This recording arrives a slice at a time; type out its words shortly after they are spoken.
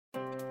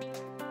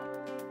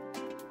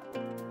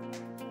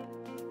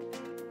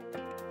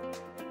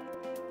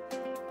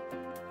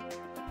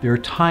There are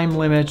time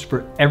limits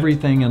for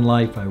everything in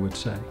life, I would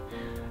say.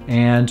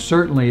 And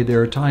certainly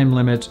there are time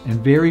limits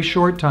and very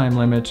short time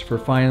limits for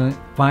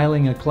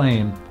filing a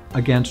claim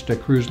against a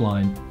cruise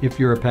line if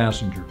you're a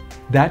passenger.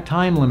 That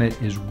time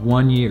limit is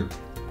 1 year.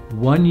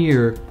 1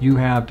 year you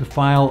have to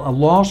file a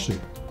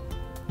lawsuit.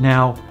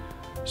 Now,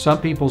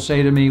 some people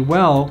say to me,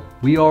 well,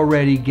 we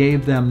already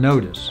gave them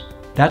notice.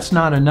 That's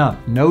not enough.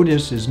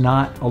 Notice is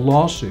not a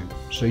lawsuit.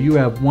 So you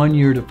have 1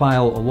 year to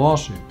file a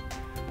lawsuit.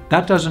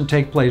 That doesn't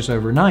take place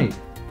overnight.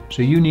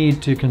 So you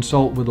need to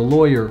consult with a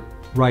lawyer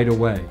right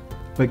away,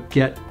 but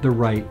get the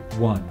right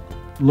one.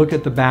 Look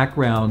at the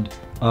background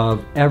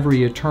of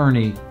every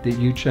attorney that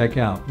you check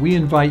out. We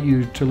invite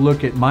you to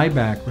look at my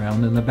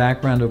background and the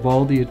background of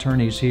all the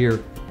attorneys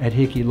here at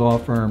Hickey Law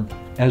Firm,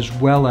 as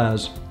well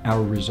as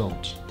our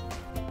results.